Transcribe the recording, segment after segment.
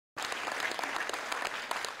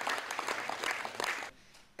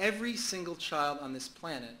Every single child on this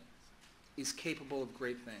planet is capable of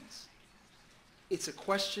great things. It's a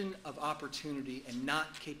question of opportunity and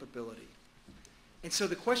not capability. And so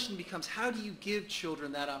the question becomes, how do you give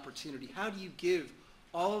children that opportunity? How do you give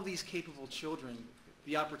all of these capable children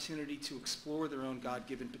the opportunity to explore their own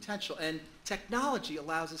God-given potential? And technology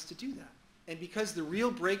allows us to do that. And because the real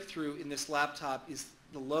breakthrough in this laptop is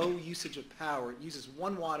the low usage of power, it uses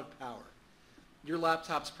 1 watt of power. Your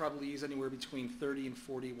laptops probably use anywhere between 30 and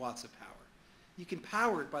 40 watts of power. You can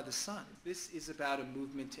power it by the sun. This is about a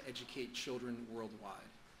movement to educate children worldwide.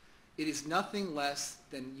 It is nothing less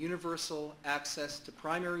than universal access to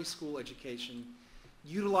primary school education,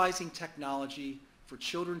 utilizing technology for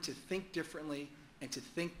children to think differently and to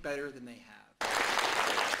think better than they have.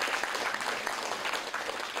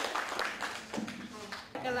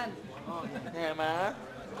 Ellen. Yeah, ma.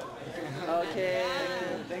 Okay,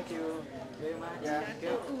 thank you very much. Yeah,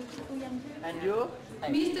 and you?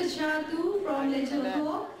 Mr. Shatu from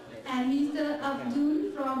Telecom and Mr.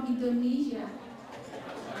 Abdul from Indonesia.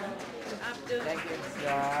 Abdul. Thank you.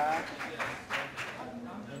 Yeah.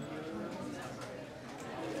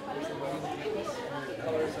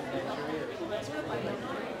 Colors of Nigeria.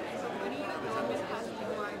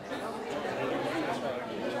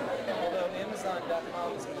 Although Amazon.com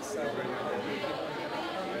is going to sell very well.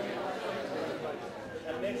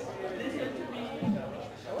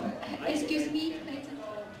 Excuse me.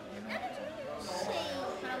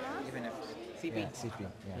 Even if CP. Yeah, CP.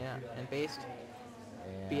 Yeah, and paste.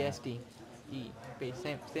 Yeah. PSD. E. Paste.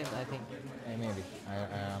 Same, I think. Maybe.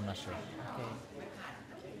 I'm not sure. Okay.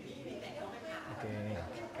 Okay.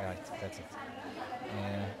 Right. That's it.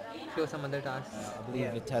 Show some other tasks. I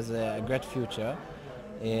believe it has a great future.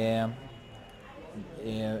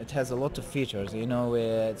 It has a lot of features. You know,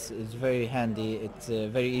 it's very handy. It's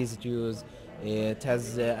very easy to use. It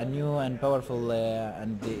has a new and powerful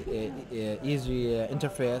and easy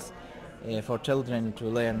interface for children to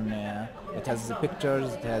learn. It has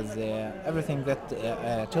pictures. It has everything that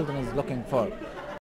children is looking for.